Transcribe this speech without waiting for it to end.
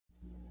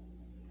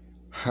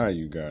How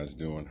you guys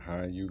doing?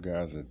 How you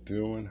guys are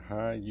doing?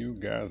 How you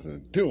guys are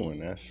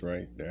doing? That's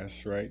right.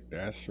 That's right.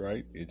 That's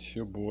right. It's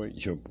your boy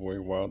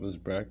Wilder's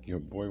back. Your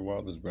boy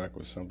Wilder's back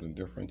with something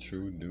different,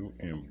 true, new,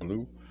 and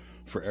blue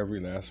for every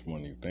last one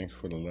of you. Thanks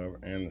for the love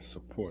and the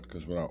support,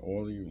 because without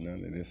all of you,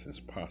 none of this is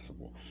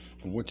possible.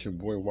 And what your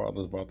boy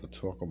Wilder's about to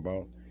talk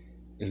about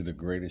is the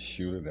greatest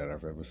shooter that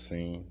I've ever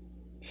seen,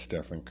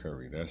 Stephen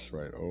Curry. That's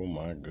right. Oh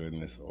my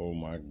goodness. Oh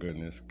my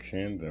goodness.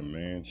 Can the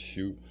man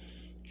shoot?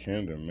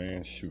 Can the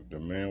man shoot? The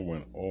man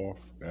went off.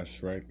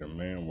 That's right. The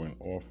man went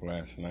off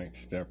last night.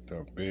 Stepped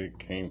up big,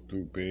 came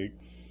through big,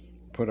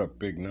 put up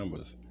big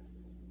numbers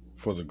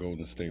for the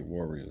Golden State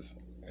Warriors.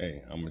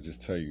 Hey, I'm going to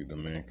just tell you, the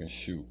man can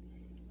shoot.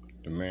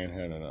 The man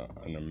had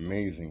an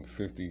amazing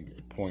 50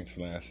 points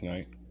last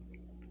night,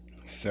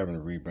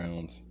 7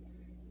 rebounds,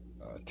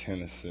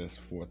 10 assists,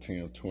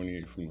 14 of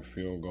 28 from the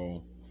field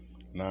goal,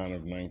 9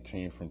 of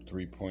 19 from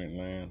three-point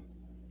land,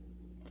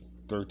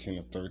 13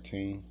 of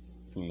 13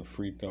 from the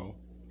free throw.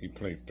 He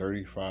played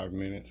 35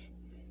 minutes.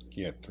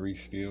 He had 3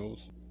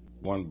 steals,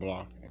 1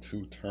 block, and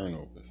 2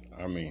 turnovers.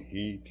 I mean,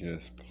 he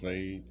just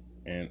played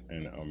an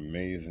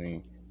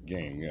amazing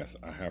game. Yes,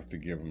 I have to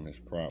give him his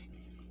props.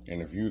 And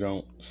if you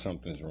don't,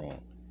 something's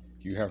wrong.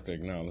 You have to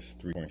acknowledge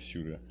the 3-point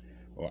shooter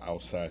or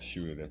outside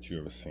shooter that you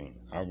ever seen.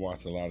 I've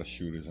watched a lot of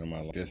shooters in my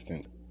life,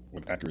 distance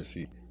with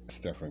accuracy.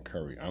 Stephen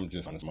Curry. I'm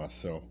just honest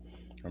myself.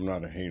 I'm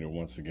not a hater.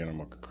 Once again, I'm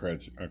going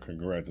to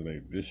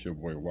congratulate this your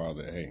boy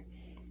Wilder. Hey,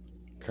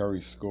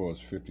 Curry scores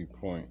 50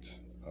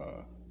 points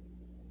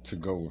to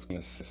go with an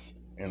assist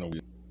in a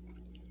week.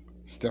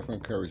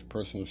 Stephen Curry's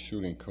personal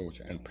shooting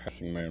coach and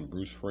passing man,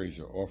 Bruce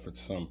Frazier, offered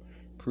some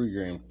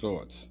pregame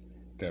thoughts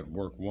that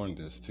work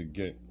wonders to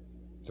get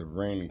the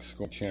reigning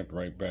scoring champ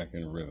right back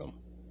in rhythm.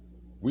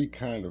 We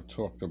kind of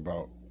talked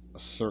about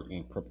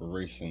certain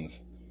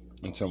preparations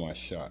until my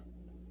shot,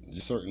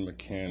 just certain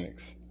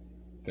mechanics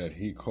that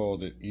he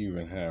called it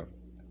even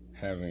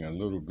having a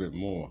little bit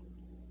more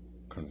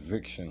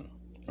conviction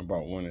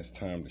about when it's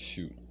time to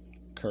shoot.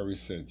 Curry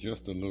said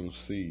just a little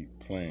seed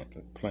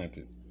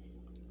planted.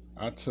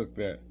 I took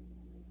that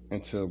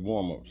into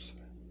warm-ups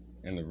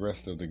and the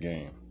rest of the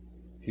game.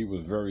 He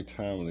was very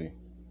timely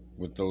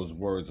with those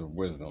words of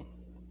wisdom.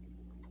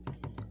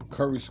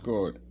 Curry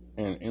scored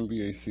an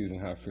NBA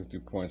season-high 50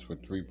 points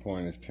with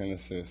 3-pointers, 10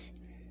 assists,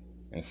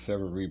 and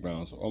 7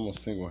 rebounds,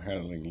 almost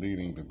single-handedly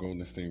leading the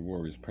Golden State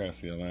Warriors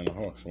past the Atlanta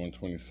Hawks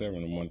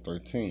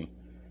 127-113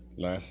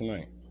 last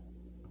night.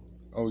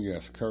 Oh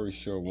yes, Curry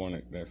sure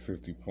wanted that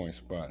 50-point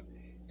spot,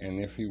 and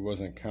if he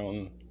wasn't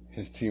counting,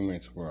 his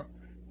teammates were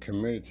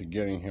committed to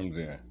getting him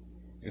there.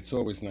 It's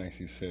always nice,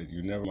 he said,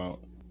 you never come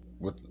out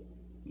with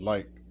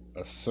like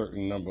a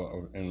certain number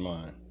in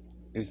mind.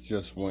 It's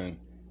just when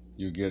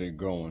you get it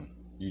going,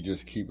 you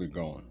just keep it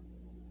going.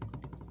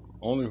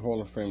 Only Hall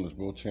of Famers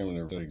Will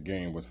Chamberlain led the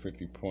game with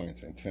 50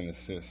 points and 10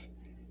 assists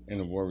in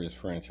the Warriors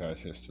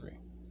franchise history.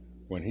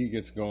 When he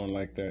gets going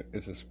like that,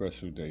 it's a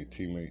special day,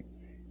 teammate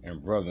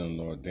and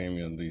brother-in-law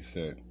Damian Lee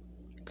said.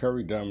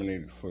 Curry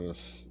dominated for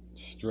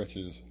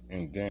stretches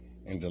and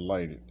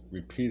delighted,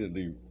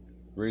 repeatedly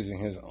raising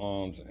his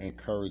arms and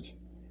encouraged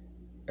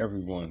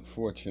everyone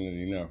fortunate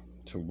enough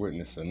to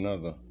witness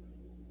another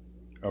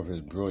of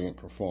his brilliant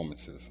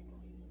performances.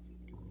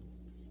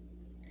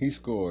 He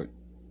scored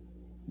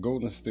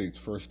Golden State's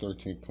first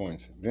 13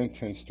 points, then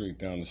 10 straight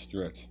down the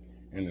stretch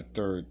in the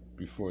third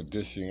before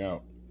dishing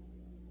out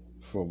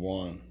for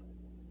Juan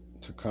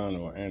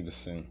Toscano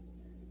Anderson's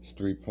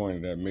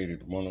 3-pointer that made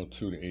it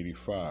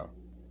 102-85.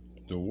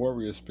 The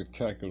Warriors'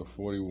 spectacular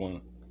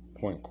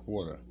 41-point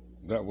quarter.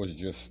 That was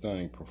just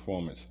stunning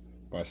performance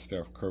by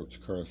Steph.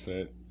 Coach Kerr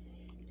said.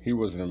 He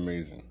was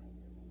amazing.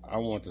 I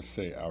want to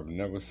say I've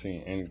never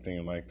seen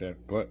anything like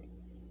that, but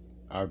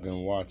I've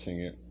been watching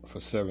it for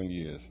 7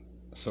 years,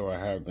 so I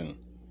have been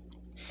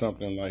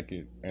something like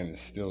it, and it's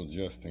still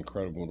just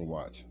incredible to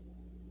watch.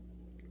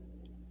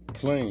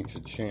 Playing to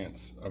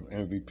chants of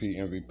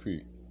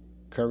MVP,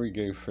 Curry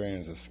gave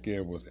fans a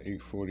scare with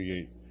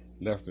 8:48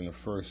 left in the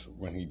first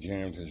when he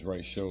jammed his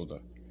right shoulder.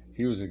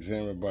 He was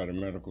examined by the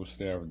medical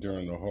staff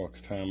during the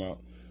Hawks timeout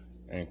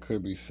and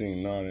could be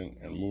seen nodding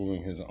and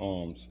moving his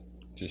arms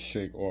to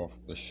shake off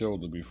the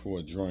shoulder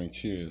before drawing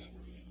cheers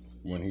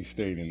when he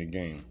stayed in the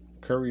game.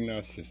 Curry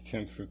notched his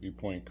 10th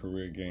 50-point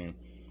career game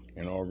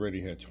and already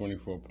had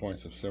 24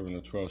 points of 7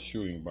 of 12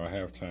 shooting by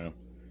halftime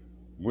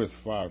with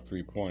 5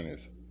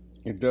 3-pointers.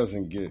 It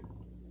doesn't get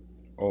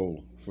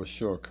old, for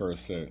sure, Kerr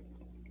said.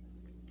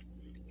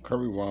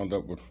 Curry wound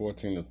up with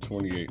 14 of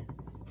 28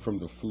 from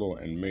the floor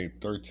and made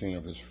 13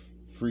 of his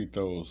free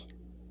throws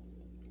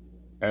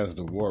as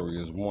the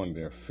Warriors won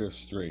their 5th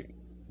straight.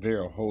 They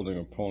are holding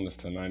opponents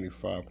to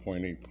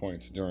 95.8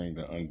 points during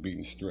the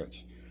unbeaten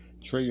stretch.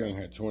 Trae Young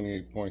had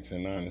 28 points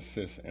and 9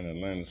 assists in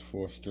Atlanta's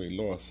 4th straight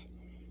loss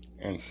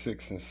and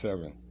 6 and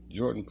 7.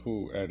 Jordan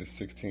Poole added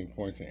 16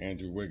 points and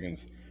Andrew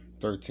Wiggins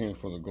 13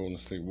 for the Golden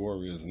State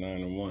Warriors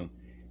 9-1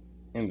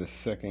 in the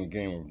second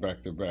game of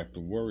back-to-back. The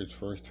Warriors'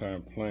 first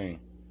time playing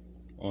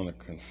on a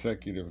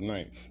consecutive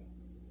nights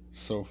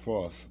so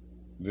far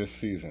this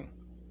season.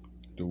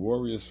 The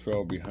Warriors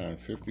fell behind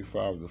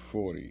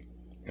 55-40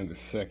 in the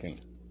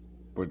second,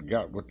 but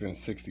got within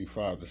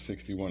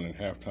 65-61 at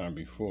halftime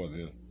before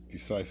the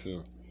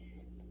decisive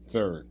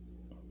third.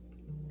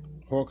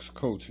 Hawks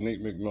coach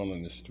Nate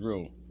McMillan is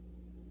thrilled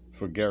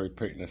for Gary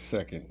Payton II,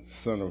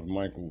 son of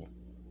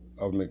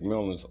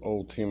McMillan's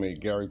old teammate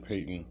Gary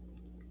Payton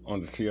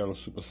on the Seattle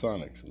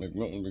Supersonics.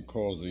 McMillan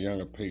recalls the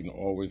younger Payton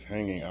always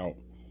hanging out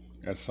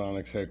at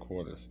Sonics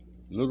headquarters.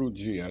 Little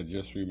G, I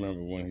just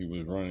remember when he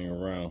was running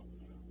around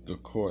the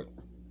court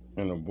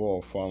and the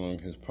ball following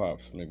his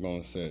pops,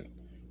 McMillan said.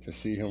 To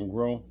see him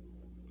grow,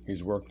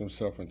 he's worked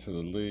himself into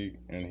the league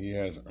and he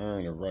has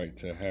earned a right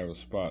to have a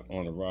spot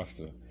on the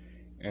roster,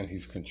 and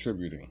he's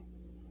contributing.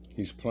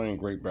 He's playing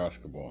great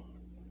basketball.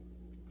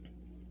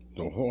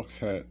 The Hawks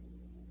had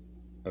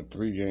a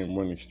 3-game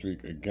winning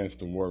streak against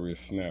the Warriors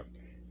snapped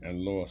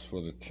and lost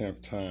for the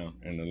 10th time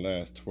in the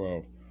last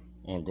 12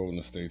 on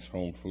Golden State's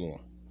home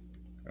floor.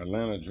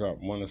 Atlanta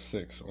dropped 1 of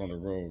 6 on the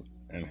road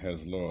and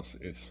has lost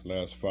its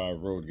last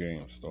 5 road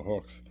games. The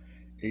Hawks'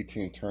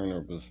 18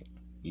 turnovers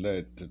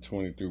led to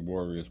 23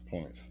 Warriors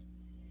points.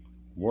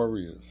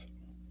 Warriors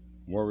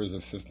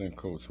assistant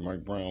coach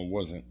Mike Brown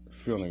wasn't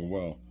feeling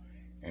well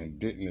and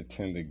didn't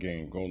attend the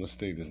game. Golden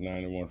State is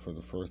 9-1 for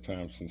the first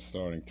time since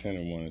starting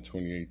 10-1 in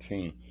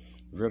 2018.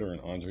 Veteran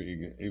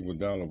Andre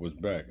Iguodala was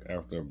back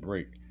after a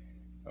break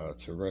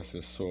to rest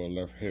his sore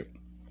left hip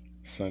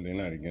Sunday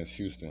night against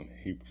Houston.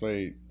 He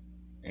played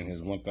in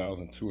his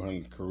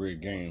 1,200th career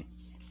game,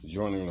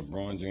 joining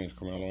LeBron James,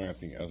 Carmelo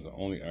Anthony as the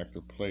only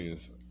active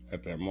players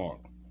at that mark.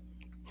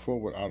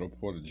 Forward Otto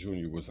Porter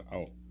Jr. was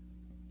out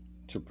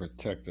to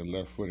protect a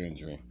left foot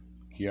injury.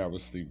 He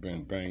obviously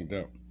been banged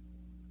up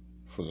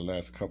for the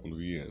last couple of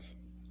years.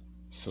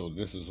 So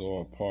this is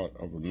all part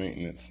of a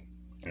maintenance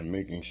and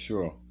making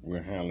sure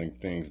we're handling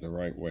things the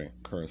right way,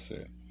 Kerr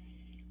said.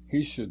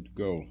 He should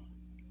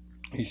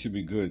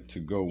be good to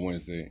go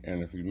Wednesday,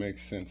 and if it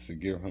makes sense to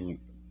give him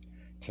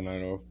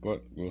tonight off,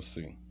 but we'll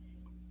see.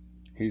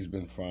 He's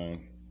been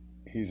fine.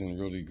 He's in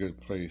really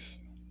good place.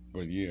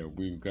 But yeah,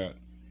 we've got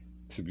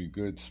to be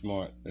good,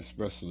 smart,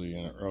 especially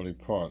in the early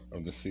part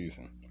of the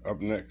season. Up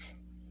next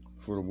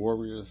for the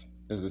Warriors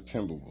is the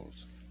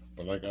Timberwolves.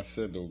 But like I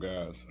said though,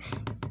 guys,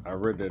 I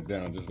read that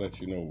down, just let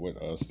you know what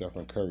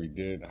Stephen Curry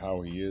did,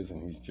 how he is,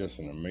 and he's just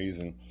an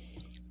amazing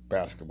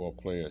basketball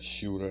player,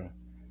 shooter.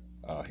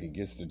 He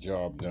gets the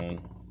job done.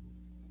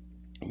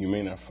 You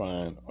may not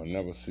find or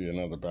never see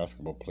another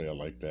basketball player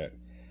like that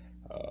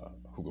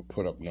who could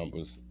put up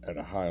numbers at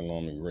a high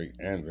alarming rate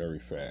and very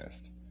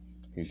fast.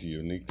 He's a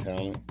unique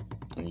talent,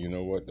 and you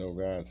know what though,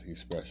 guys? He's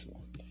special,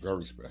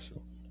 very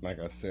special. Like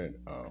I said,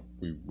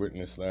 we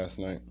witnessed last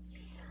night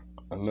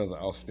another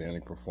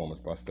outstanding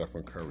performance by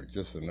Stephen Curry.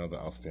 Just another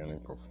outstanding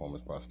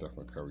performance by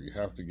Stephen Curry. You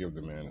have to give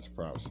the man his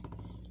props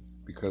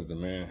because the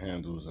man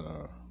handles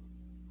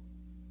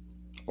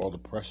all the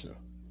pressure.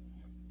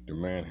 The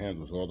man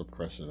handles all the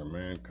pressure. The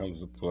man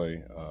comes to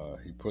play.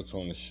 He puts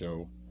on the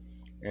show,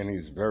 and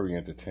he's very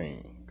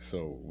entertaining.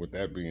 So with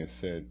that being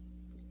said,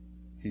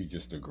 he's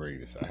just the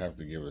greatest. I have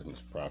to give him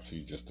his props.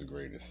 He's just the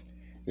greatest.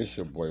 This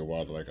your boy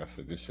Wilder. Like I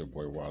said, this your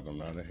boy Wilder. I'm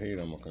not a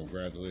hater. I'm a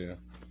congratulator.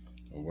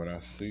 And what I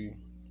see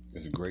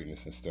is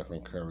greatness in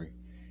Stephen Curry.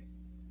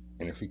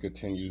 And if he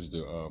continues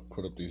to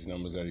put up these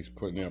numbers that he's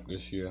putting up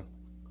this year,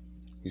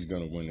 he's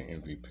going to win the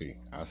MVP.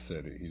 I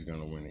said it. He's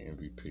going to win the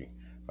MVP.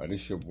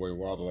 This your boy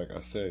Wilder. Like I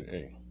said,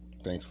 hey,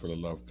 thanks for the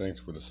love. Thanks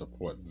for the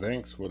support.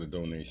 Thanks for the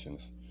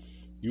donations.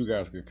 You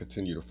guys can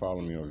continue to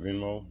follow me on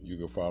Venmo. You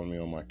can follow me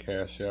on my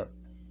Cash App,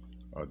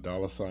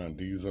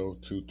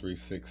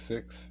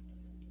 $Diesel2366.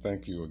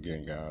 Thank you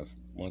again, guys.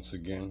 Once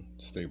again,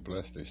 stay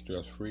blessed, stay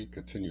stress-free,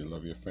 continue to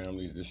love your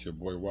families. This your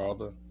boy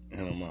Wilder,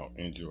 and I'm out.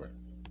 Enjoy.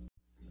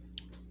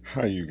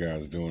 How you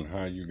guys doing?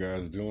 How you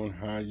guys doing?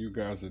 How you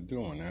guys are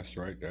doing? That's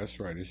right. That's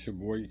right. It's your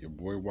boy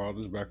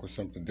Wilder's back with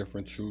something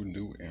different, true,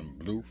 new, and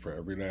blue for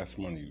every last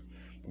one of you.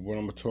 But what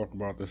I'm going to talk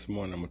about this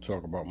morning, I'm going to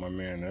talk about my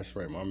man. That's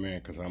right, my man,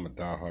 because I'm a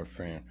diehard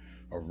fan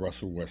of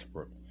Russell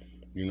Westbroo.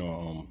 You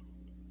know,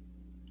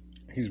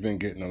 he's been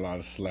getting a lot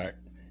of slack,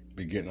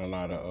 been getting a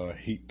lot of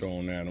heat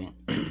thrown at him.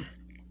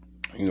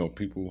 You know,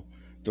 people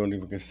don't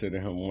even consider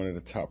him one of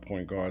the top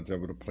point guards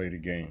ever to play the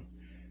game.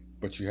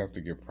 But you have to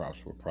give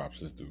props where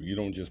props is due. You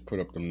don't just put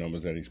up the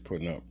numbers that he's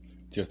putting up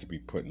just to be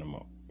putting them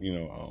up. You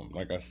know,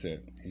 like I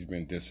said, he's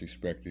been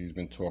disrespected. He's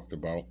been talked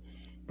about.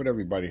 But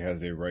everybody has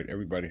their right.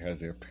 Everybody has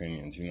their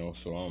opinions, you know.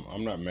 So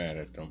I'm not mad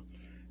at them.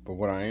 But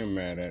what I am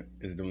mad at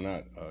is them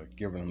not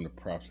giving him the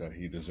props that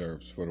he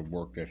deserves for the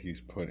work that he's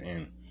put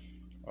in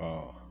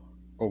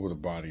over the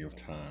body of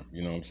time.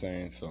 You know what I'm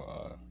saying?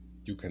 So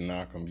you can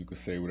knock him. You can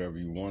say whatever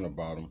you want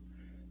about him.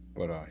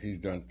 But he's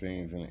done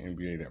things in the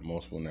NBA that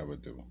most will never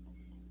do.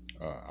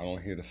 I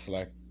don't hear the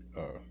slack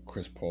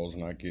Chris Paul's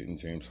not getting,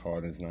 James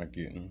Harden's not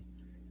getting,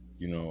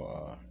 you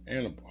know,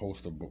 and a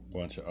host of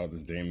bunch of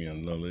others,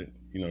 Damian Lillard.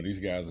 You know, these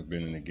guys have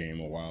been in the game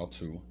a while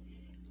too.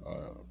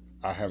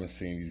 I haven't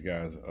seen these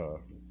guys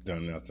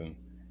done nothing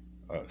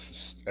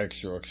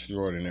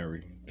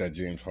extraordinary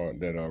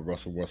that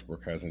Russell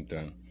Westbrook hasn't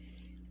done.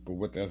 But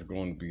what that's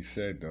going to be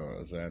said though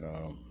is that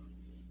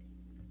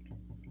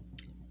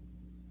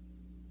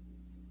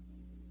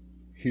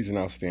he's an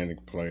outstanding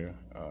player.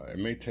 It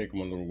may take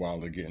him a little while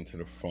to get into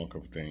the funk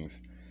of things,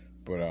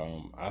 but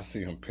I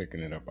see him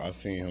picking it up. I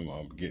see him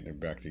getting it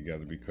back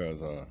together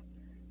because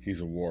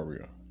he's a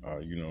warrior.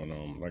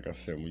 And like I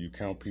said, when you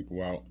count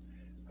people out,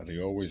 they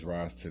always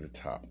rise to the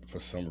top for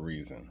some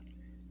reason.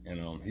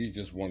 And he's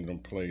just one of them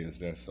players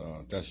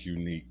that's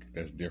unique,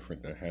 that's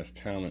different, that has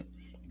talent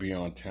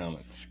beyond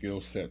talent,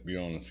 skill set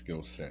beyond a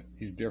skill set.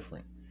 He's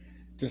different,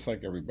 just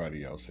like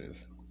everybody else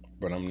is.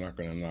 But I'm not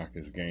going to knock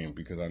his game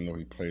because I know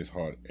he plays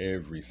hard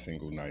every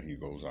single night he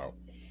goes out.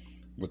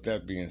 With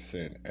that being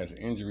said, as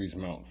injuries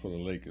mount for the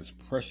Lakers,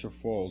 pressure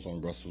falls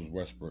on Russell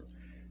Westbroo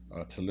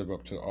to live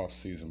up to the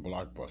offseason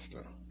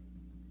blockbuster.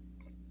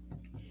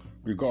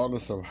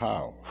 Regardless of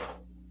how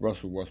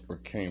Russell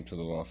Westbrook came to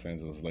the Los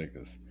Angeles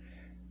Lakers,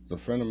 the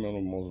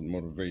fundamental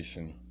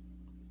motivation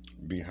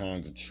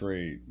behind the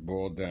trade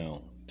boiled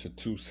down to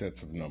two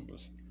sets of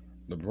numbers.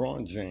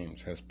 LeBron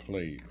James has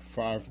played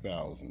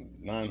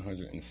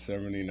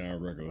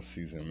 5,979 regular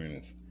season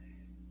minutes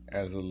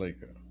as a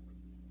Laker,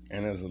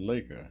 and as a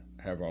Laker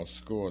have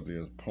outscored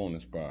their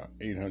opponents by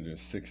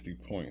 860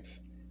 points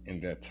in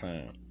that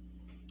time.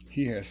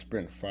 He has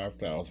spent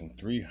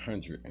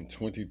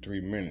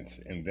 5,323 minutes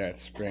in that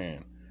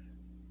span,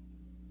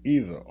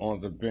 either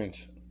on the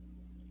bench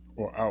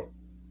or out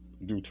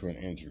due to an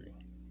injury.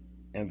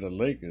 And the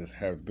Lakers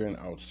have been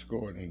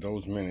outscored in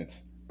those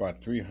minutes by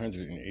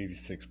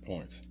 386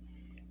 points.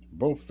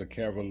 Both the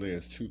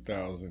Cavaliers'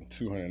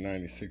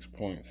 2,296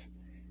 points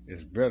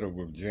is better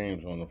with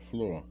James on the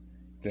floor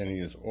than he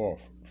is off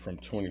from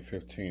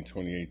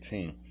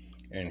 2015-2018,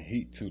 and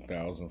Heat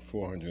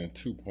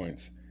 2,402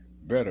 points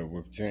better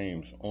with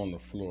James on the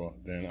floor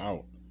than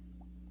out.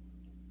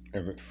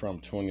 From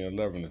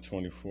 2011 to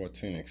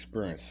 2014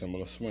 experienced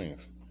similar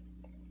swings.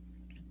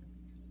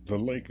 The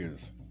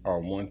Lakers are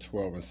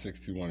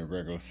 112-61 in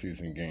regular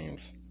season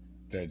games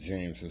that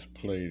James has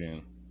played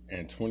in,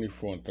 and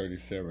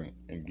 24-37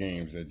 in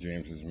games that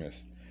James has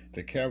missed.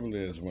 The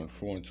Cavaliers went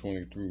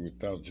 4-23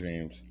 without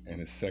James in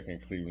his second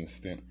Cleveland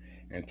stint,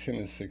 and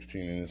 10-16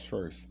 in his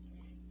first.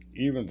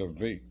 Even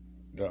the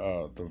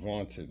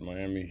vaunted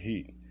Miami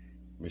Heat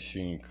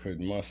machine could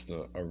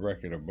muster a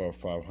record above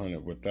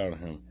 500 without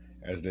him,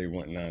 as they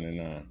went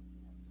 9-9.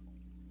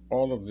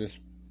 All of this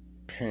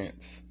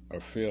paints a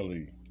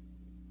fairly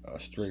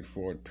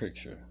straightforward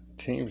picture.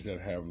 Teams that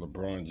have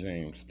LeBron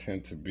James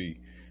tend to be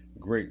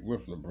great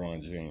with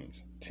LeBron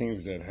James.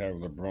 Teams that have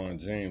LeBron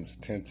James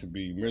tend to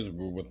be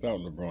miserable without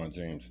LeBron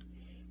James.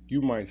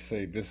 You might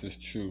say this is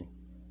true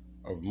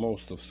of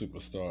most of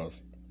superstars,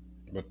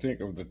 but think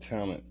of the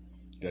talent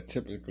that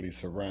typically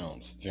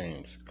surrounds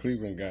James.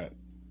 Cleveland got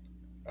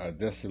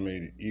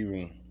decimated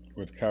even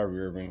with Kyrie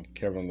Irving,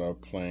 Kevin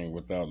Love playing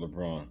without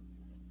LeBron.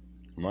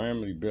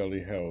 Miami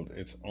barely held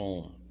its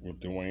own with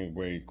Dwayne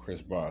Wade,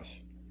 Chris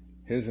Bosh.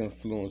 His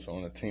influence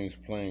on the team's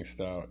playing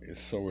style is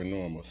so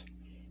enormous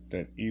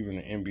that even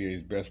the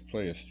NBA's best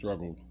players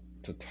struggle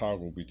to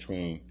toggle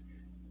between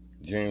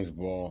James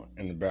ball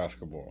and the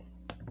basketball.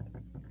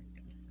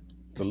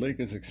 The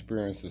Lakers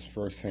experienced this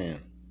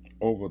firsthand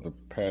over the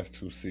past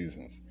two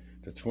seasons.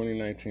 The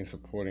 2019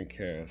 supporting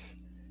cast,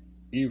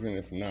 even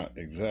if not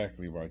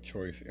exactly by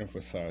choice,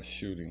 emphasized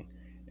shooting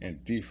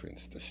and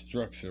defense. The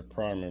structure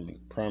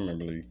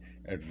primarily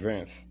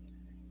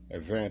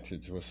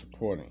advantage was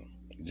supporting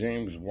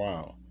James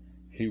while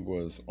he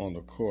was on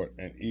the court,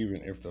 and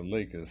even if the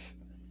Lakers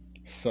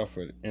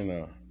suffered in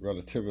a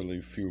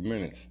relatively few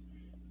minutes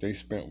they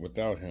spent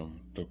without him,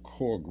 the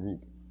core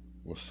group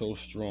was so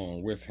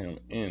strong with him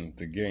in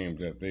the game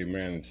that they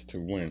managed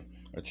to win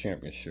a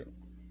championship.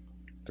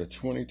 The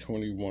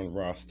 2021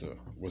 roster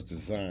was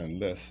designed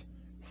less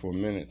for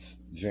minutes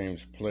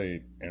James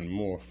played and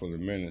more for the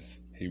minutes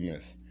he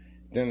missed.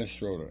 Dennis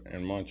Schroeder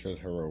and Montrezl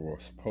Harrell were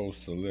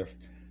supposed to lift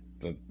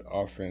the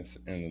offense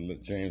in the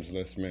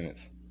James-less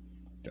minutes.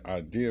 The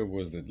idea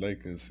was that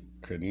Lakers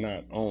could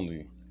not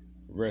only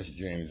rest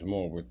James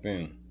more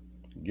within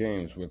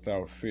games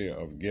without fear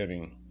of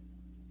getting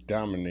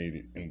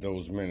dominated in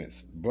those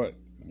minutes, but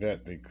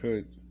that they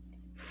could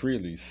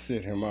freely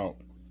sit him out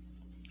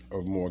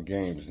of more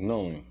games,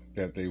 knowing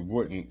that they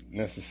wouldn't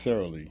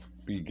necessarily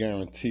be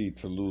guaranteed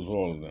to lose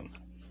all of them.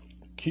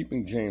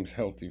 Keeping James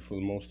healthy for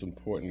the most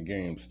important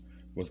games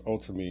was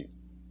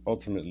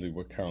ultimately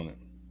what counted.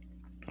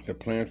 The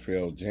plan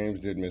failed. James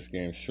did miss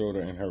games.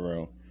 Schroeder and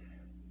Harrell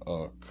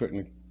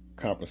couldn't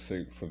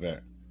compensate for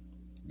that.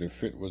 The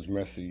fit was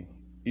messy,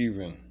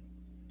 even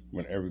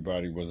when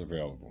everybody was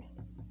available.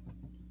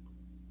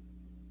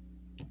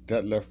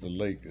 That left the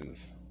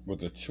Lakers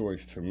with a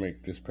choice to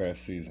make this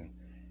past season.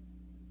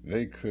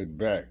 They could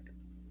back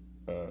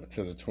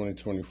to the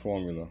 2020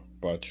 formula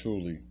by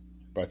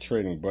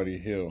trading Buddy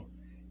Hield,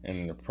 and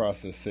in the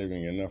process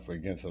saving enough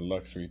against a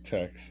luxury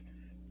tax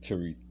to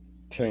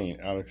retain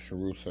Alex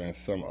Caruso and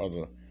some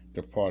other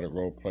departed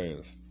role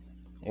players.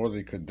 Or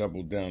they could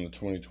double down the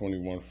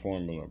 2021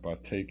 formula by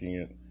taking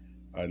it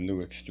a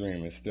new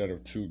extreme. Instead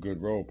of two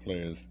good role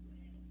players,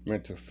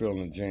 meant to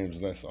fill in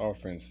James'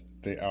 offense,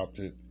 they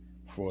opted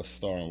for a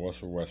star in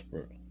Russell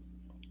Westbrook.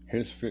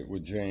 His fit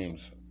with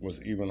James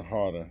was even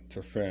harder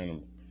to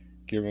fathom,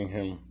 giving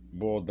him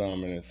ball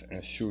dominance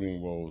and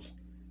shooting woes,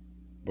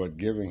 but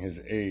given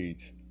his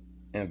age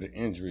and the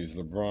injuries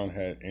LeBron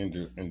had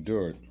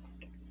endured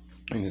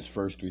in his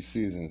first 3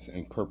 seasons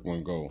in purple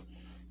and gold,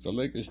 the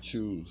Lakers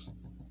choose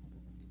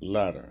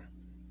latter.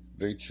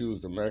 They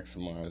choose to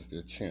maximize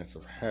their chance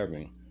of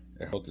having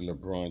a healthy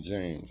LeBron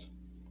James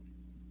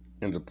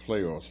in the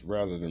playoffs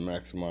rather than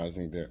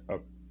maximizing their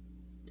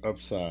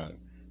upside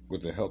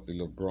with a healthy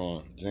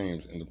LeBron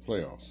James in the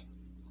playoffs.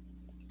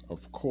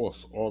 Of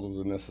course, all of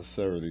the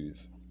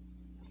necessities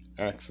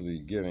actually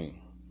getting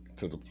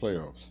to the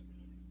playoffs.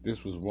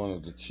 This was one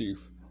of the chief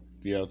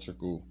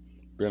theatrical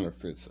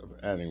benefits of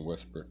adding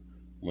Westbrook.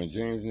 When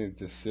James needed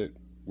to sit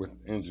with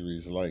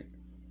injuries like,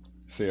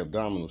 say,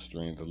 abdominal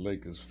strain, the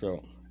Lakers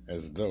felt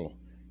as though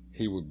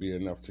he would be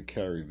enough to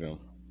carry them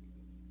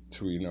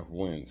to enough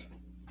wins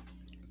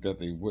that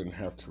they wouldn't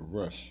have to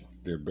rush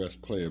their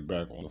best player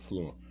back on the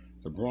floor.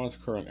 LeBron's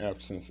current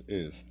absence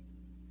is,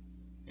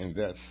 in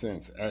that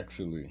sense,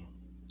 actually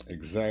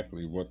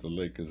exactly what the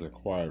Lakers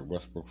acquired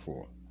Westbrook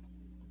for.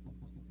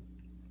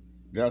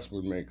 That's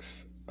what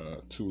makes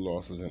 2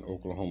 losses in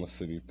Oklahoma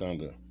City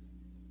Thunder,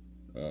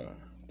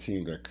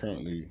 team that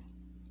currently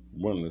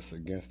winless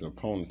against the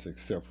opponents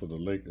except for the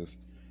Lakers,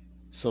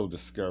 so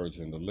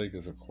discouraging. The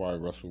Lakers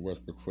acquired Russell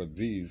Westbrook for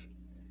these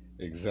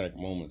exact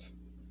moments.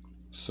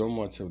 So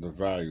much of the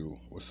value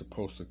was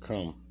supposed to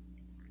come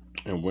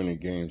in winning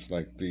games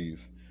like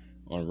these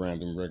on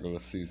random regular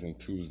season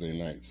Tuesday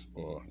nights,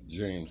 or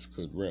James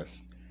could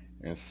rest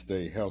and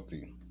stay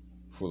healthy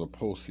for the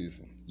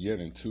postseason. Yet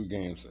in 2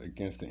 games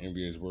against the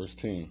NBA's worst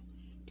team,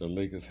 the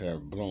Lakers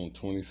have blown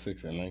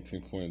 26 and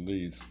 19-point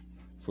leads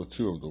for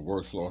 2 of the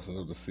worst losses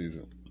of the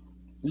season.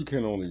 You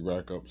can only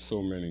rack up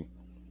so many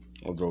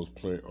of those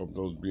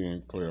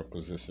being playoff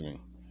positioning,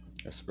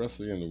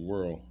 especially in the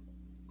world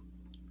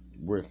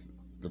with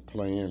the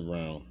play-in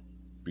round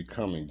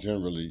becoming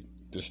generally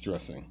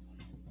distressing.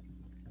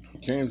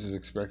 James is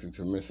expected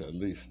to miss at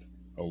least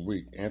a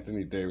week.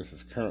 Anthony Davis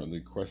is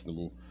currently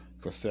questionable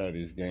for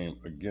Saturday's game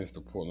against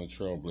the Portland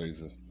Trail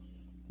Blazers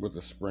with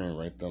a sprained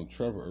right thumb.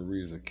 Trevor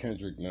Ariza,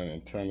 Kendrick Nunn,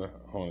 and Tanner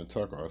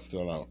Horn-Tucker are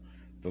still out.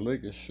 The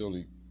Lakers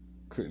surely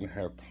couldn't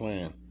have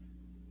planned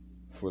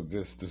for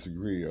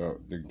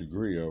the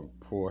degree of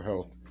poor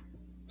health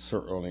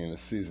so early in the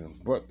season,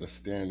 but the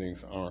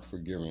standings aren't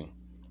forgiving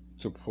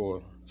to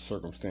poor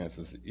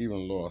circumstances.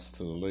 Even loss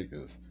to the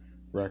Lakers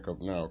rack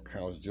up now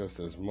counts just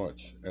as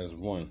much as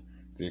one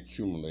they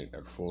accumulate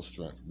at full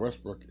strength.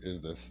 Westbrook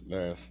is the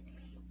last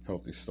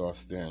healthy star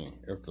standing.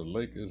 If the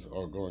Lakers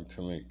are going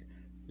to make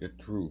it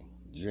through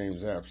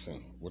James'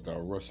 absent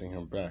without rushing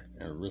him back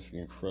and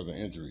risking further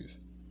injuries,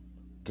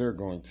 they're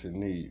going to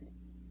need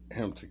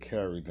him to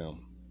carry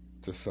them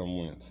to some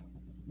wins.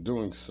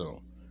 Doing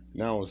so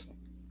now is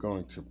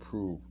going to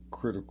prove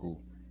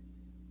critical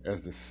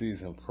as the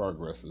season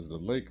progresses. The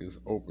Lakers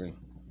open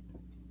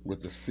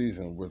with the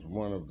season with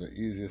one of the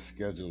easiest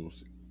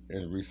schedules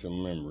in recent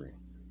memory.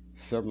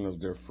 7 of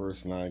their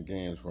first 9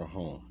 games were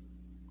home.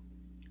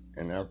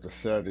 And after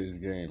Saturday's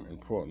game in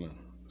Portland,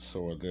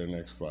 so are their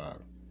next 5.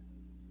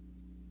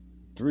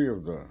 3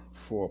 of the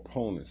 4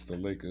 opponents the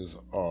Lakers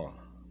are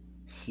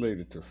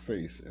slated to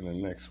face in the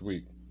next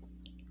week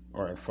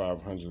are at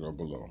 500 or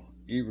below.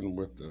 Even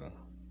with the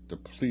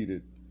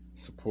depleted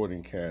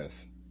supporting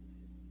cast,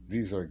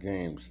 these are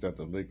games that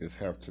the Lakers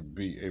have to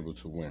be able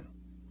to win.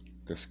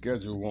 The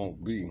schedule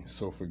won't be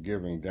so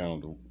forgiving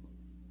down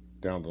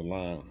the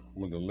line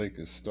when the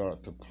Lakers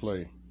start to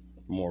play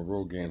more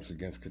road games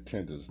against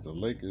contenders. The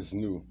Lakers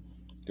knew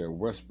that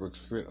Westbrook's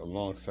fit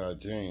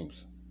alongside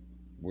James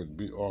would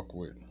be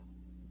awkward.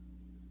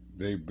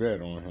 They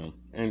bet on him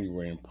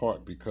anyway, in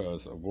part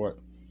because of what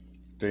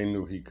they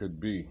knew he could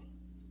be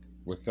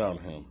without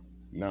him.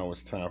 Now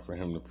it's time for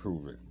him to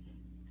prove it.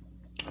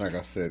 Like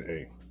I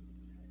said,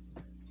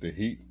 the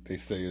heat, they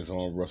say, is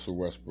on Russell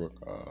Westbrook.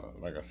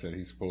 Like I said,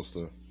 he's supposed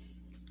to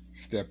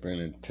step in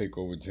and take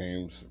over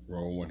James'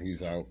 role when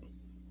he's out.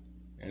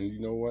 And you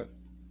know what?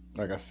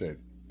 Like I said,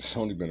 it's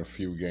only been a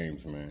few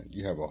games, man.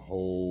 You have a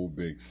whole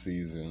big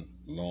season,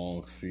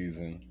 long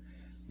season.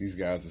 These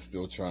guys are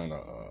still trying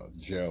to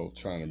gel,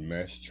 trying to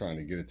mesh, trying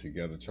to get it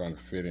together, trying to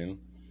fit in.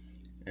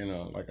 And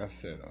like I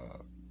said,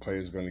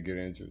 players are going to get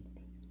injured,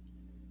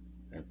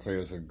 and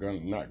players are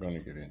not going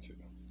to get injured.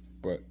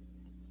 But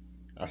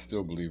I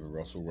still believe in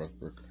Russell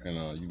Westbrook. And,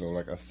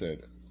 like I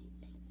said,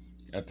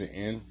 at the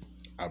end,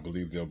 I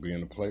believe they'll be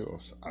in the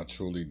playoffs. I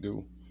truly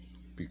do,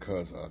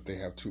 because they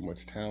have too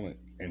much talent,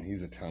 and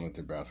he's a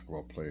talented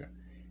basketball player.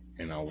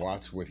 And I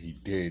watched what he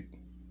did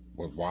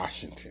with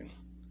Washington.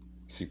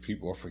 See,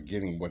 people are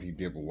forgetting what he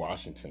did with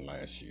Washington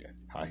last year,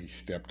 how he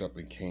stepped up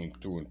and came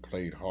through and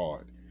played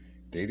hard.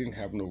 They didn't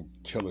have no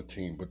killer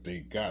team, but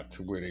they got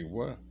to where they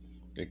were.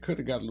 They could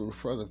have got a little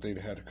further if they'd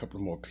had a couple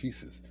more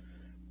pieces.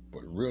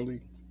 But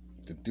really,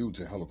 the dude's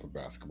a hell of a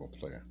basketball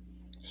player.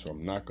 So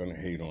I'm not going to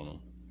hate on him.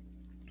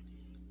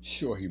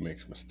 Sure, he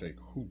makes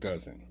mistakes. Who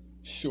doesn't?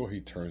 Sure,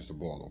 he turns the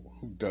ball over.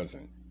 Who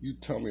doesn't? You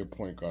tell me a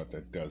point guard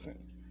that doesn't.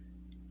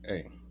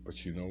 Hey,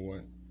 but you know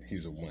what?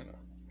 He's a winner.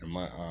 In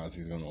my eyes,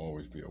 he's going to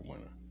always be a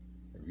winner.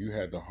 If you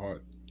had the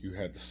heart, you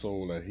had the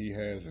soul that he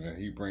has and that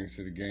he brings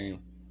to the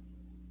game,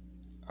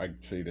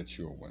 I'd say that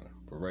you're a winner.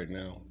 But right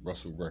now,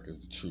 Russell Westbroo is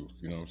the truth.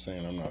 You know what I'm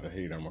saying? I'm not a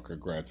hater. I'm going to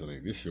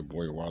congratulate. This your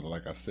boy Wilder.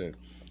 Like I said,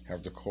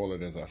 have to call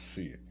it as I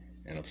see it.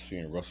 And I'm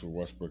seeing Russell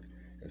Westbroo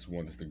as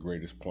one of the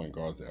greatest point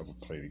guards to ever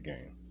play the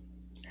game.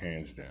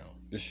 Hands down.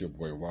 This your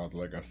boy Wilder.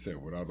 Like I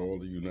said, without all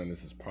of you, none of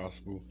this is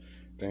possible.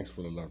 Thanks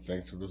for the love.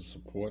 Thanks for the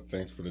support.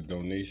 Thanks for the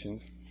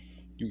donations.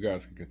 You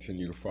guys can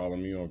continue to follow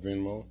me on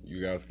Venmo. You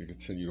guys can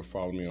continue to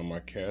follow me on my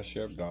Cash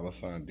App,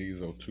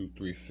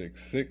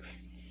 $Diesel2366.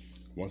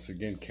 Once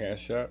again,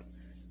 Cash App,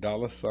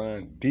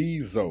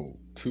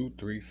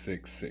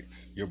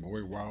 $Diesel2366. Your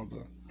boy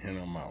Wilder, and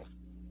I'm out.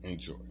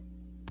 Enjoy.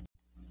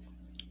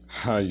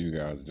 How you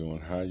guys doing?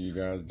 How you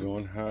guys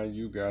doing? How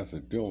you guys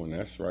are doing?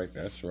 That's right.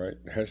 That's right.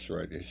 That's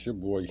right. It's your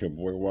boy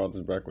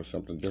Wilder's back with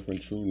something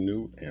different, true,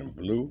 new, and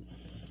blue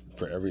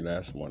for every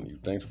last one of you.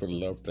 Thanks for the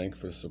love. Thanks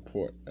for the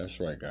support. That's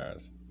right,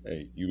 guys.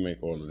 Hey, you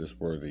make all of this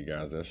worthy,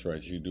 guys. That's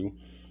right, you do.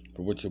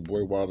 But what your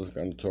boy Wilder's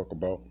going to talk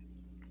about,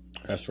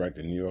 that's right,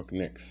 the New York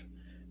Knicks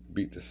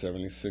beat the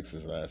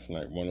 76ers last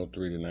night,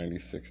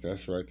 103-96.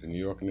 That's right, the New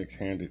York Knicks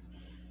handed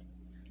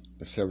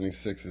the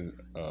 76ers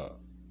a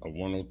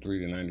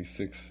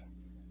 103-96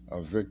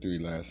 victory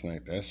last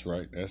night. That's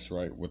right,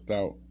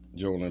 without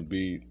Joel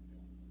Embiid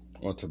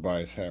or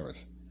Tobias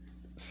Harris.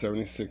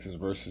 76ers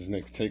versus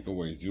Knicks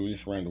takeaways.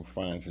 Julius Randle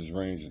finds his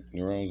range.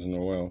 Nerlens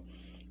Noel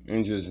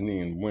injures his knee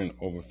and win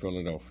over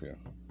Philadelphia.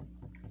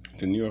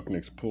 The New York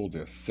Knicks pulled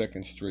their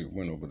second straight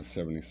win over the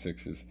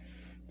 76ers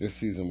this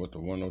season with a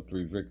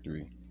 103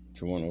 victory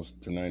to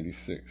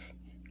 96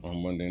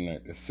 on Monday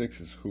night. The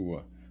Sixers, who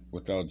were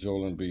without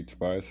Joel Embiid,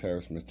 Tobias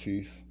Harris,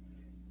 Matisse,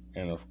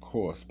 and of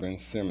course Ben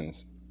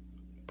Simmons,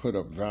 put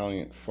up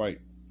valiant fight,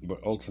 but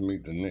ultimately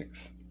the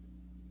Knicks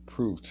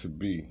proved to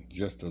be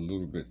just a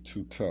little bit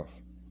too tough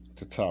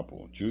to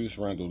topple. Julius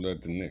Randle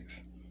led the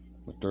Knicks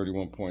with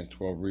 31 points,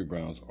 12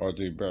 rebounds.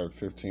 R.J. Barrett,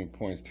 15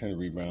 points, 10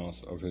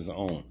 rebounds of his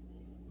own.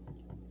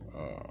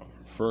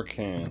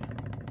 Furkan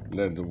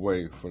led the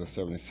way for the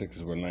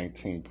 76ers with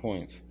 19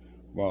 points,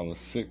 while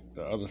the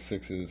other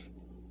Sixers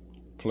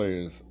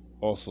players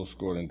also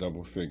scored in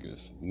double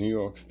figures. New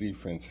York's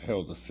defense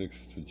held the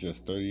Sixers to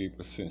just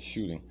 38%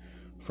 shooting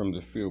from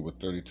the field with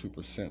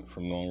 32%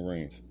 from long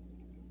range,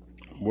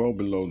 well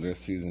below their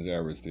season's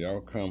average. The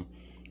outcome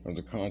of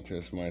the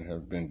contest might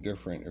have been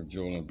different if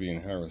Joel Embiid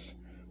and Harris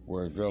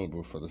were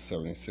available for the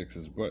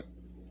 76ers, but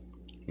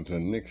the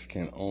Knicks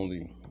can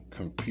only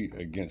compete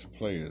against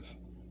players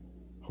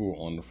who are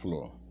on the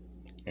floor,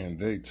 and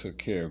they took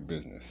care of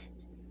business.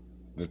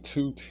 The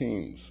two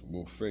teams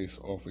will face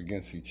off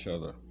against each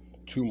other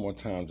 2 more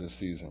times this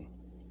season,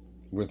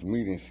 with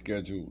meetings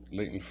scheduled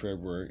late in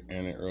February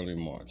and in early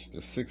March.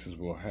 The Sixers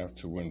will have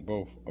to win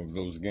both of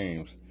those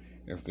games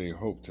if they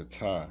hope to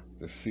tie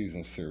the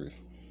season series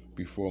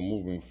before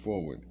moving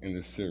forward in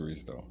the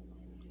series, though.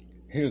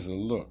 Here's a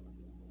look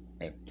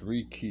at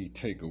 3 key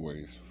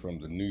takeaways from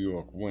the New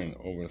York win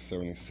over the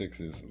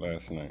 76ers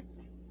last night.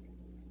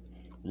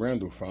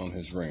 Randle found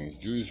his range.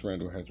 Julius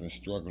Randle has been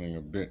struggling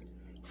a bit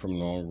from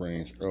long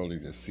range early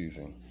this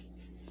season.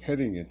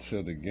 Heading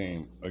into the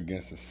game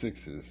against the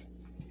Sixers,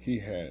 he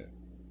had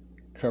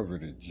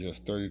covered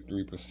just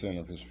 33%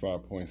 of his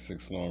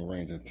 5.6 long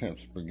range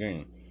attempts per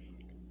game.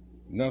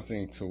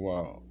 Nothing to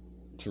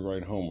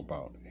write home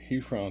about.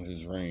 He found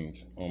his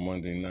range on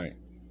Monday night,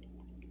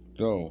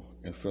 though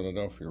in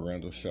Philadelphia,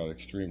 Randle shot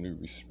extremely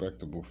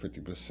respectable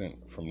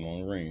 50% from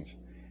long range,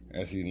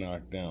 as he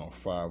knocked down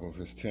 5 of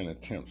his 10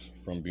 attempts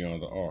from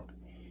beyond the arc.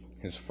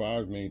 His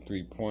 5 made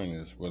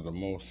 3-pointers were the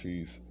most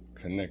he's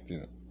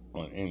connected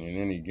in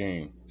any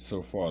game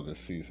so far this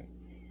season.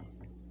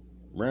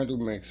 Randle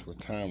makes were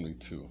timely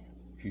too.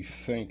 He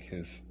sank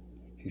this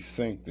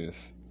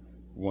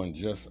one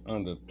just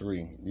under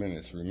 3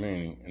 minutes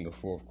remaining in the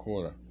fourth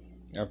quarter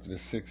after the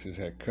Sixers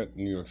had cut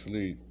New York's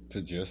lead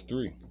to just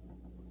 3.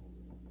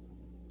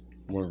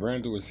 When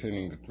Randle is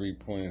hitting the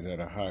 3-pointers at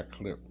a high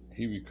clip,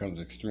 he becomes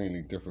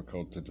extremely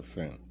difficult to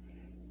defend.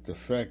 The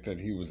fact that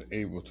he was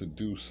able to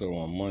do so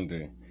on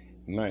Monday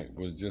night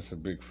was just a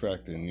big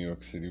factor in New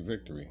York City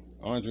victory.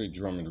 Andre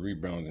Drummond,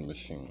 rebounding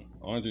machine.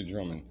 Andre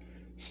Drummond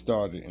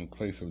started in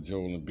place of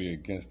Joel Embiid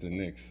against the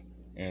Knicks,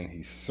 and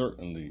he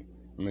certainly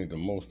made the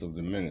most of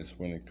the minutes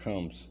when it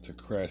comes to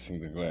crashing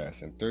the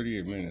glass. In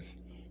 38 minutes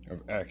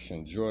of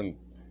action,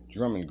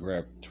 Drummond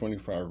grabbed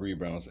 25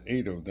 rebounds,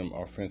 8 of them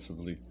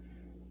offensively,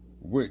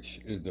 which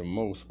is the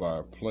most by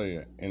a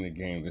player in the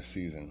game this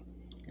season.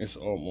 It's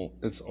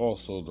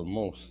also the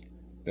most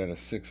that a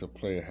Sixer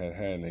player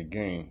had in a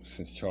game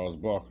since Charles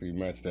Barkley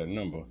matched that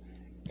number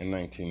in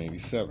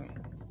 1987.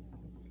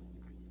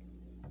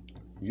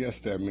 Yes,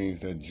 that means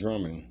that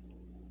Drummond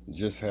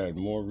just had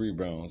more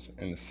rebounds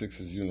in the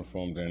Sixers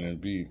uniform than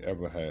Embiid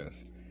ever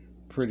has.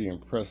 Pretty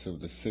impressive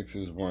the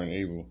Sixers weren't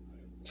able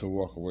to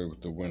walk away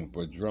with the win,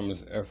 but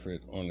Drummond's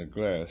effort on the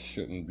glass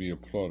shouldn't be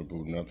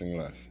applaudable, nothing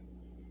less.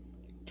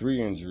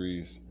 3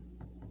 injuries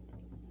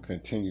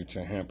continue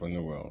to hamper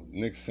Noel.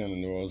 Knicks center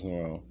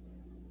Noel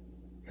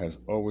has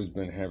always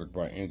been hampered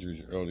by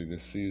injuries early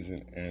this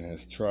season and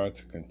has tried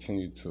to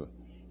continue to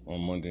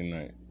on Monday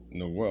night.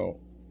 Noel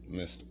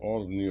missed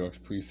all of New York's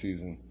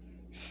preseason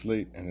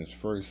slate and his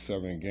first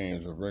 7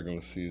 games of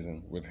regular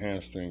season with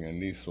hamstring and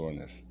knee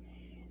soreness.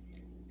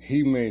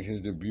 He made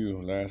his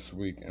debut last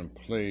week and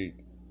played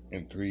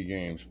in 3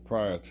 games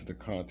prior to the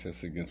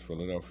contest against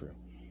Philadelphia.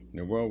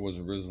 Noel was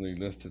originally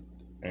listed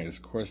and is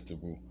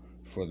questionable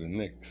for the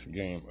Knicks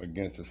game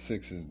against the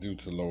Sixers due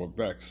to lower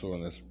back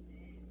soreness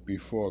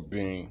before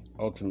being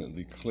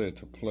ultimately cleared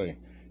to play.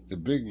 The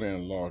big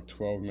man logged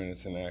 12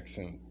 minutes in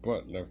action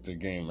but left the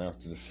game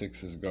after the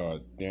Sixers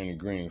guard Danny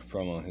Green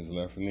fell on his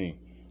left knee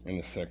in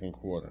the second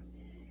quarter.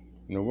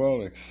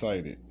 Noel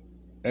exited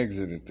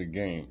the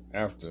game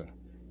after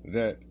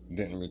that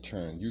didn't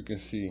return. You can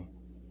see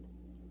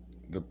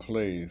the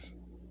plays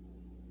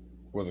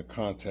where the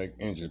contact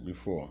injured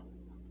before.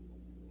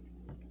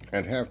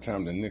 At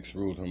halftime, the Knicks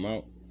ruled him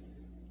out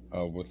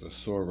with a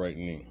sore right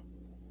knee.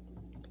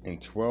 In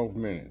 12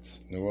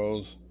 minutes,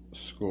 Noel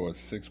scored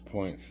 6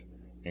 points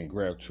and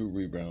grabbed 2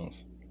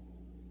 rebounds.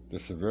 The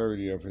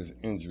severity of his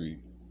injury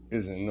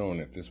isn't known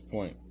at this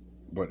point,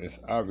 but it's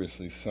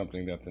obviously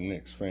something that the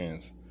Knicks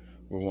fans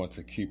will want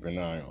to keep an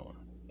eye on.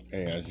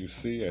 Hey, as you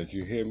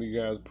hear me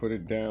guys put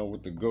it down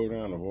with the go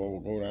down of all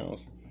go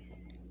downs.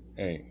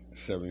 Hey,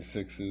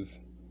 76ers,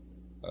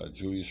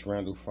 Julius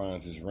Randle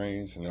finds his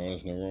range.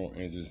 Nerlens Noel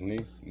injures his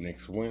knee.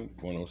 Knicks win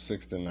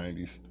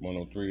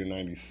 103 to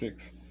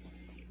 96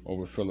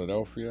 over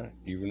Philadelphia.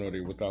 Even though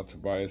they're without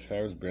Tobias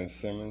Harris, Ben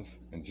Simmons,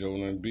 and Joel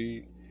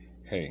Embiid,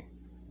 hey,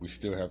 we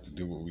still have to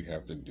do what we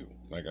have to do.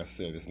 Like I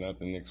said, it's not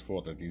the Knicks'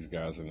 fault that these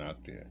guys are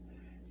not there.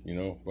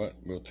 But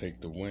we'll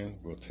take the win.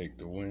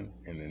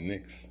 And the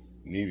Knicks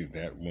needed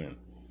that win.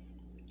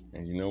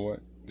 And you know what?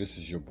 This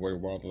is your boy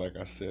Wilder. Like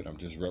I said, I'm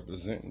just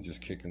representing,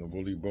 just kicking the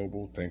woolly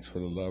bobo. Thanks for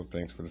the love.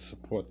 Thanks for the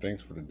support.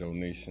 Thanks for the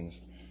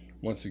donations.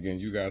 Once again,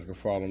 you guys can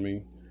follow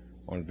me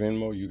on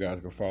Venmo. You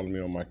guys can follow me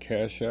on my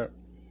Cash App.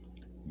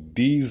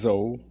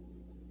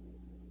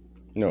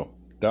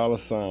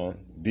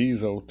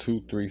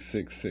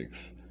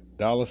 $Diesel2366.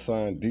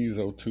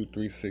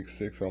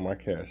 $Diesel2366 on my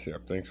Cash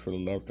App. Thanks for the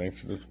love. Thanks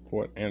for the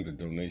support and the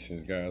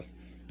donations, guys.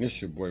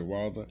 It's your boy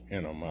Wilder,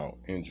 and I'm out.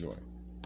 Enjoy.